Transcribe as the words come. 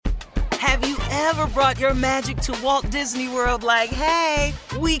Have you ever brought your magic to Walt Disney World like, hey,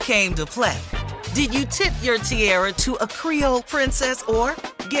 we came to play? Did you tip your tiara to a Creole princess or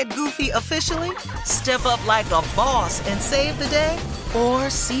get goofy officially? Step up like a boss and save the day? Or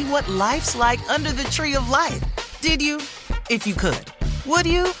see what life's like under the tree of life? Did you? If you could. Would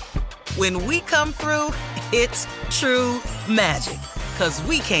you? When we come through, it's true magic. 'Cause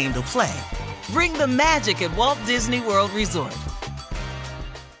we came to play. Bring the magic at Walt Disney World Resort.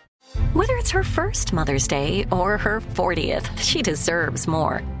 Whether it's her first Mother's Day or her 40th, she deserves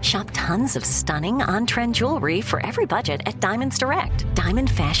more. Shop tons of stunning on-trend jewelry for every budget at Diamonds Direct. Diamond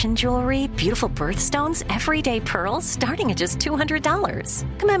fashion jewelry, beautiful birthstones, everyday pearls starting at just $200.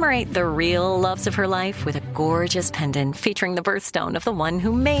 Commemorate the real loves of her life with a gorgeous pendant featuring the birthstone of the one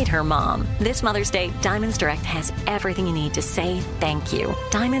who made her mom. This Mother's Day, Diamonds Direct has everything you need to say thank you.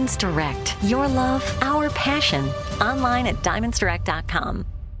 Diamonds Direct. Your love, our passion. Online at diamondsdirect.com.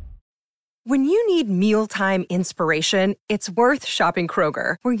 When you need mealtime inspiration, it's worth shopping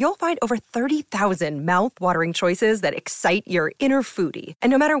Kroger, where you'll find over 30,000 mouth-watering choices that excite your inner foodie. And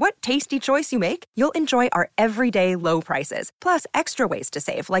no matter what tasty choice you make, you'll enjoy our everyday low prices, plus extra ways to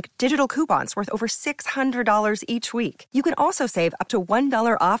save, like digital coupons worth over $600 each week. You can also save up to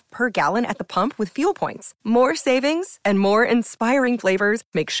 $1 off per gallon at the pump with fuel points. More savings and more inspiring flavors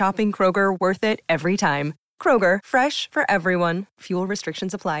make shopping Kroger worth it every time. Kroger, fresh for everyone. Fuel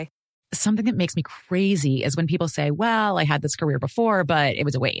restrictions apply. Something that makes me crazy is when people say, well, I had this career before, but it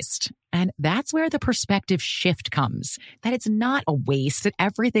was a waste. And that's where the perspective shift comes, that it's not a waste, that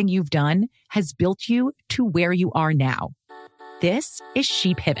everything you've done has built you to where you are now. This is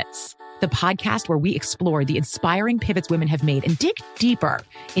She Pivots, the podcast where we explore the inspiring pivots women have made and dig deeper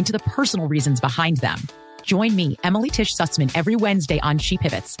into the personal reasons behind them. Join me, Emily Tish Sussman, every Wednesday on She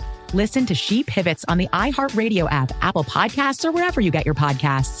Pivots. Listen to She Pivots on the iHeartRadio app, Apple Podcasts, or wherever you get your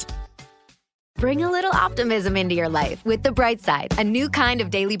podcasts. Bring a little optimism into your life with The Bright Side, a new kind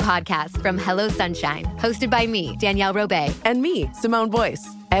of daily podcast from Hello Sunshine, hosted by me, Danielle Robay. And me, Simone Boyce.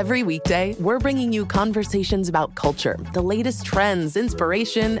 Every weekday, we're bringing you conversations about culture, the latest trends,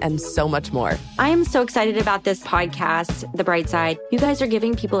 inspiration, and so much more. I am so excited about this podcast, The Bright Side. You guys are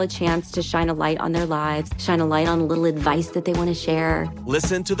giving people a chance to shine a light on their lives, shine a light on a little advice that they want to share.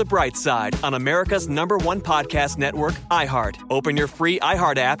 Listen to The Bright Side on America's #1 podcast network, iHeart. Open your free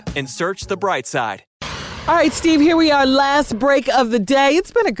iHeart app and search The Bright Side. All right, Steve, here we are, last break of the day.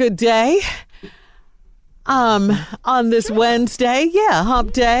 It's been a good day. On this Wednesday,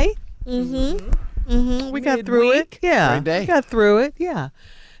 hump day. We got through it. Yeah, we got through it. Yeah.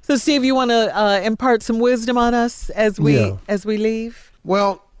 So, Steve, you want to impart some wisdom on us as we leave?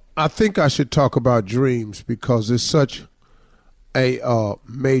 Well, I think I should talk about dreams because it's such a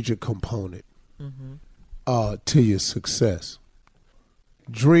major component to your success.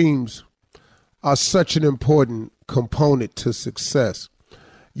 Dreams are such an important component to success.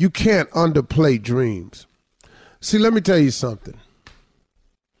 You can't underplay dreams. See, let me tell you something.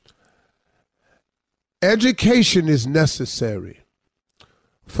 Education is necessary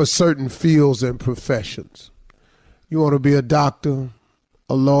for certain fields and professions. You want to be a doctor,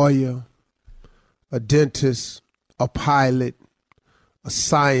 a lawyer, a dentist, a pilot, a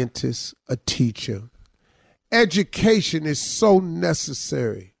scientist, a teacher. Education is so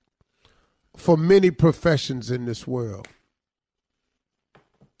necessary for many professions in this world.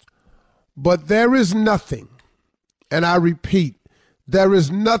 But there is nothing, and I repeat, there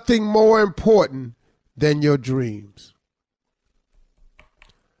is nothing more important than your dreams.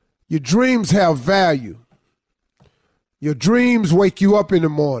 Your dreams have value. Your dreams wake you up in the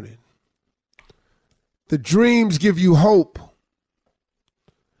morning. The dreams give you hope.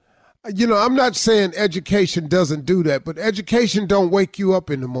 You know, I'm not saying education doesn't do that, but education don't wake you up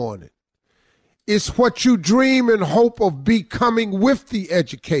in the morning. It's what you dream and hope of becoming with the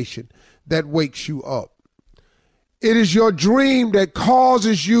education that wakes you up. It is your dream that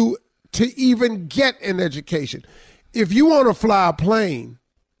causes you to even get an education. If you want to fly a plane,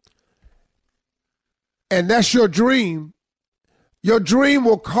 and that's your dream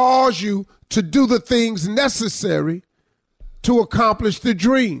will cause you to do the things necessary to accomplish the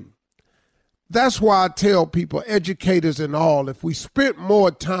dream. That's why I tell people, educators and all, if we spent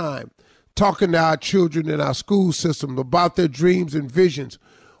more time talking to our children in our school system about their dreams and visions,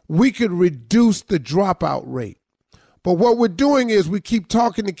 we could reduce the dropout rate. But what we're doing is we keep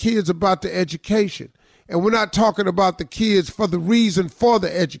talking to kids about the education, and we're not talking about the kids for the reason for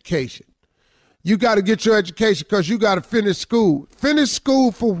the education. You got to get your education because you got to finish school. Finish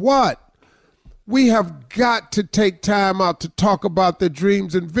school for what? We have got to take time out to talk about their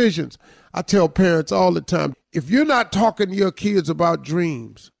dreams and visions. I tell parents all the time, if you're not talking to your kids about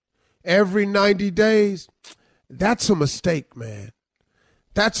dreams, every 90 days, that's a mistake, man.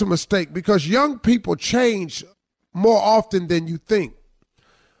 That's a mistake because young people change more often than you think.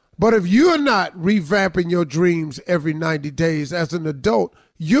 But if you're not revamping your dreams every 90 days as an adult,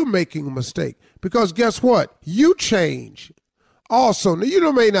 you're making a mistake. Because guess what? You change also. Now,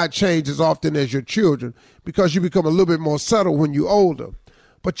 you may not change as often as your children because you become a little bit more subtle when you're older.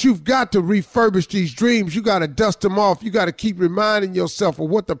 But you've got to refurbish these dreams. You got to dust them off. You got to keep reminding yourself of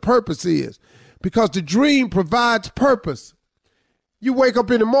what the purpose is because the dream provides purpose. You wake up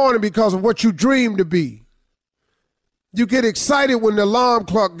in the morning because of what you dreamed to be. You get excited when the alarm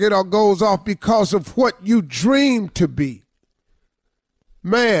clock goes off because of what you dreamed to be.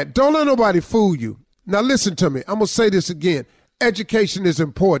 Man, don't let nobody fool you. Now listen to me. I'm going to say this again. Education is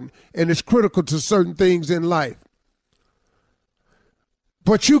important and it's critical to certain things in life.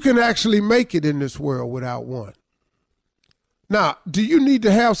 But you can actually make it in this world without one. Now, do you need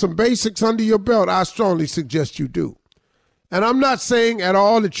to have some basics under your belt? I strongly suggest you do. And I'm not saying at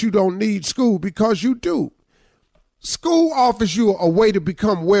all that you don't need school because you do. School offers you a way to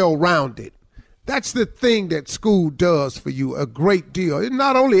become well-rounded. That's the thing that school does for you a great deal. It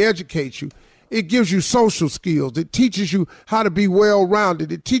not only educates you, it gives you social skills. It teaches you how to be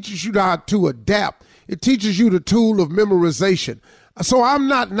well-rounded. It teaches you how to adapt. It teaches you the tool of memorization. So I'm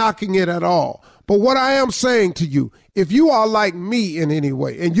not knocking it at all. But what I am saying to you, if you are like me in any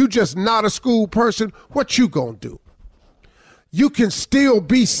way and you just not a school person, what you gonna do? You can still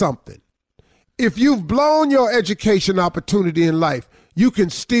be something. If you've blown your education opportunity in life, you can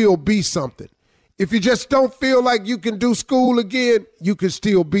still be something. If you just don't feel like you can do school again, you can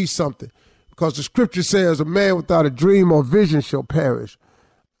still be something. Because the scripture says a man without a dream or vision shall perish.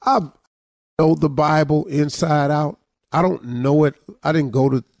 I know the Bible inside out. I don't know it. I didn't go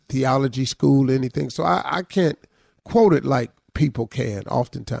to theology school or anything, so I can't quote it like people can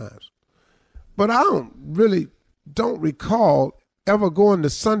oftentimes. But I don't recall ever going to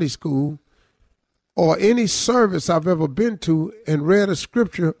Sunday school or any service I've ever been to and read a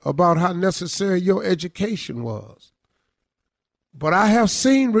scripture about how necessary your education was. But I have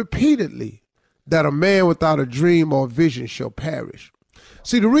seen repeatedly that a man without a dream or vision shall perish.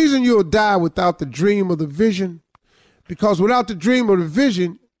 See, the reason you'll die without the dream or the vision, because without the dream or the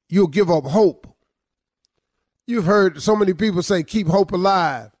vision, you'll give up hope. You've heard so many people say, keep hope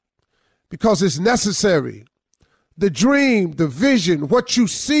alive, because it's necessary. The dream, the vision, what you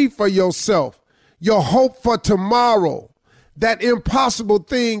see for yourself, your hope for tomorrow, that impossible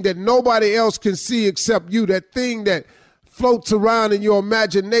thing that nobody else can see except you, that thing that floats around in your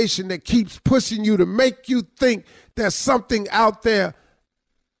imagination that keeps pushing you to make you think there's something out there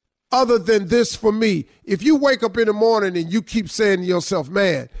other than this for me. If you wake up in the morning and you keep saying to yourself,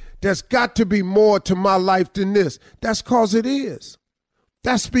 man, there's got to be more to my life than this, that's because it is.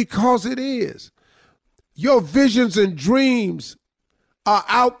 That's because it is. Your visions and dreams are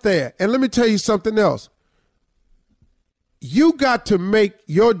out there. And let me tell you something else. You got to make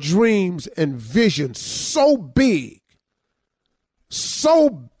your dreams and visions so big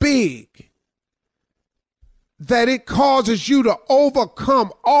that it causes you to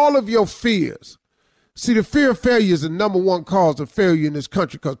overcome all of your fears. See, the fear of failure is the number one cause of failure in this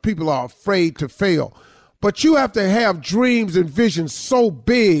country because people are afraid to fail. But you have to have dreams and visions so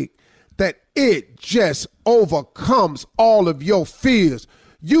big that it just overcomes all of your fears.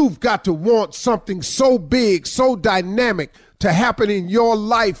 You've got to want something so big, so dynamic to happen in your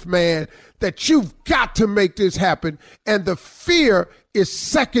life, man, that you've got to make this happen. And the fear is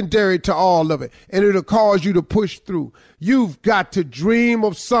secondary to all of it, and it'll cause you to push through. You've got to dream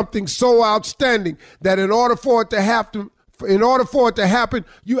of something so outstanding that in order for it to happen,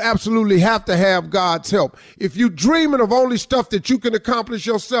 you absolutely have to have God's help. If you're dreaming of only stuff that you can accomplish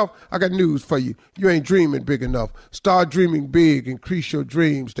yourself, I got news for you. You ain't dreaming big enough. Start dreaming big. Increase your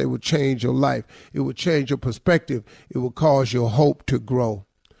dreams. They will change your life. It will change your perspective. It will cause your hope to grow.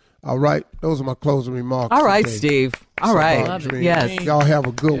 All right? Those are my closing remarks. All right, today. Steve. All right. Yes. Y'all have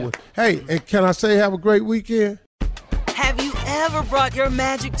a good one. Hey, and can I say have a great weekend? Have you ever brought your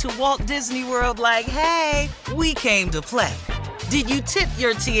magic to Walt Disney World like, hey, we came to play? Did you tip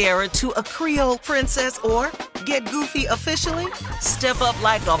your tiara to a Creole princess or get goofy officially? Step up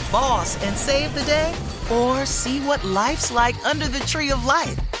like a boss and save the day? Or see what life's like under the tree of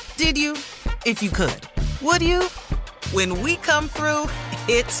life? Did you? If you could. Would you? When we come through,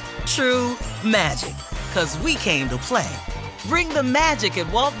 it's true magic. 'Cause we came to play. Bring the magic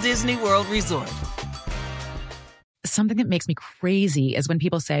at Walt Disney World Resort. Something that makes me crazy is when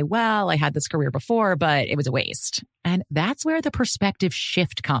people say, well, I had this career before, but it was a waste. And that's where the perspective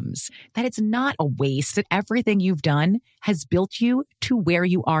shift comes, that it's not a waste, that everything you've done has built you to where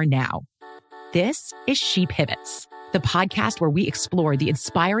you are now. This is She Pivots, the podcast where we explore the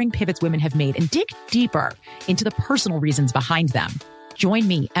inspiring pivots women have made and dig deeper into the personal reasons behind them. Join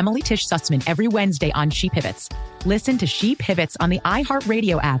me, Emily Tish Sussman, every Wednesday on She Pivots. Listen to She Pivots on the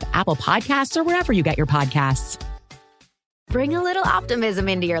iHeartRadio app, Apple Podcasts, or wherever you get your podcasts. Bring a little optimism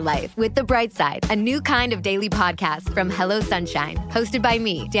into your life with The Bright Side, a new kind of daily podcast from Hello Sunshine, hosted by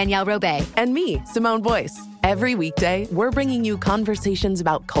me, Danielle Robay. And me, Simone Boyce. Every weekday, we're bringing you conversations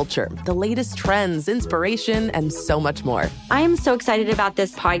about culture, the latest trends, inspiration, and so much more. I am so excited about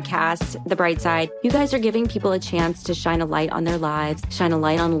this podcast, The Bright Side. You guys are giving people a chance to shine a light on their lives, shine a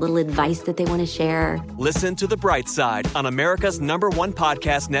light on a little advice that they want to share. Listen to The Bright Side on America's #1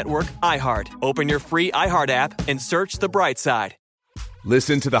 podcast network, iHeart. Open your free iHeart app and search The Bright Side.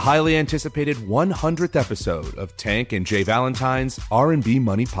 Listen to the highly anticipated 100th episode of Tank and Jay Valentine's R&B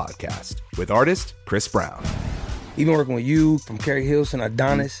Money Podcast with artist Chris Brown. Even working with you, from Carrie Hilson,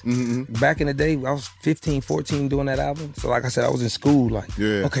 Adonis, back in the day, I was 15, 14 doing that album. So like I said, I was in school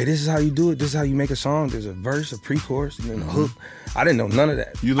okay, this is how you do it. This is how you make a song. There's a verse, a pre-chorus, and then a hook. I didn't know none of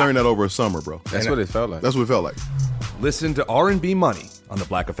that. You learned that over a summer, bro. That's what it felt like. That's what it felt like. Listen to R&B Money on the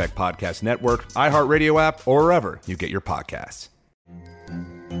Black Effect Podcast Network, iHeartRadio app, or wherever you get your podcasts.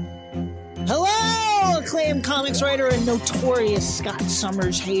 Hello, acclaimed comics writer and notorious Scott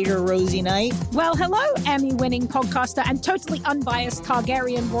Summers hater, Rosie Knight. Well, hello, Emmy-winning podcaster and totally unbiased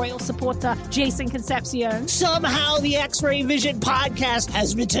Targaryen royal supporter, Jason Concepcion. Somehow the X-Ray Vision podcast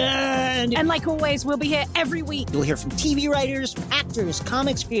has returned. And like always, we'll be here every week. You'll hear from TV writers, actors,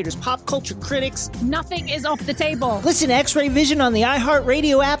 comics creators, pop culture critics. Nothing is off the table. Listen to X-Ray Vision on the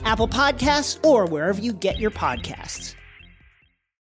iHeartRadio app, Apple Podcasts, or wherever you get your podcasts.